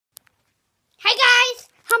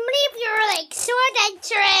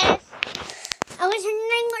adventurous. I was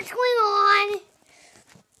wondering what's going on.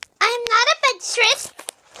 I'm not adventurous,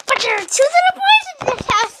 but there are two little boys in this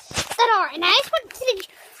house that are. And I just wanted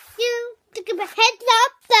you to give a heads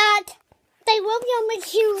up that they will be on my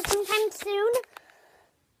shoes sometime soon.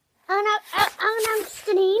 I'll announce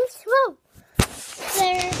the names. Whoa.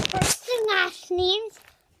 Their first and last names.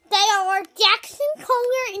 They are Jackson,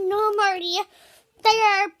 Kohler, and Noah Marty. They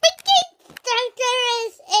are big kids. There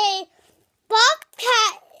is a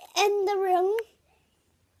bobcat in the room.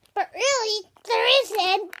 But really, there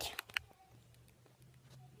isn't.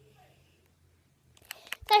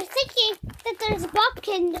 They're thinking that there's a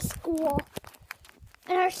bobcat in the school.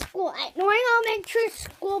 In our school, at North Elementary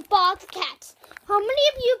School, bobcats. How many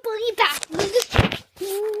of you believe that? Look it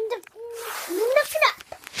up.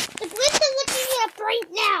 The boys are looking it up right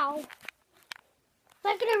now.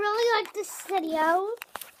 They're gonna really like this video.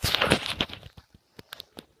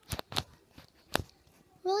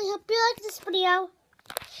 Really hope you like this video.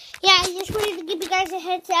 Yeah, I just wanted to give you guys a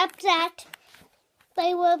heads up that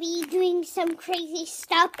they will be doing some crazy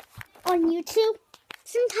stuff on YouTube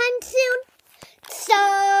sometime soon.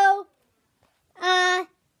 So,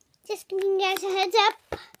 just giving you guys a heads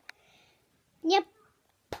up. Yep.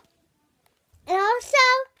 And also,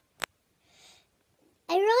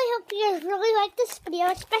 I really hope you guys really like this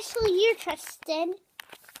video, especially you, Tristan.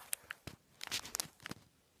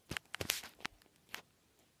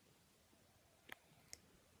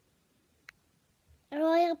 I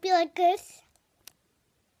really hope you like this.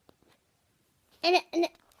 And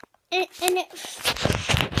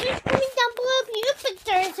just comment down below if you think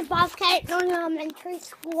there is a bobcat at North Elementary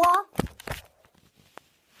School.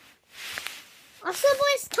 Also,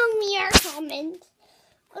 boys, tell me your comments.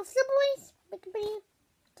 Also, boys,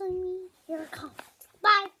 tell me your comments.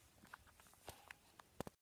 Bye.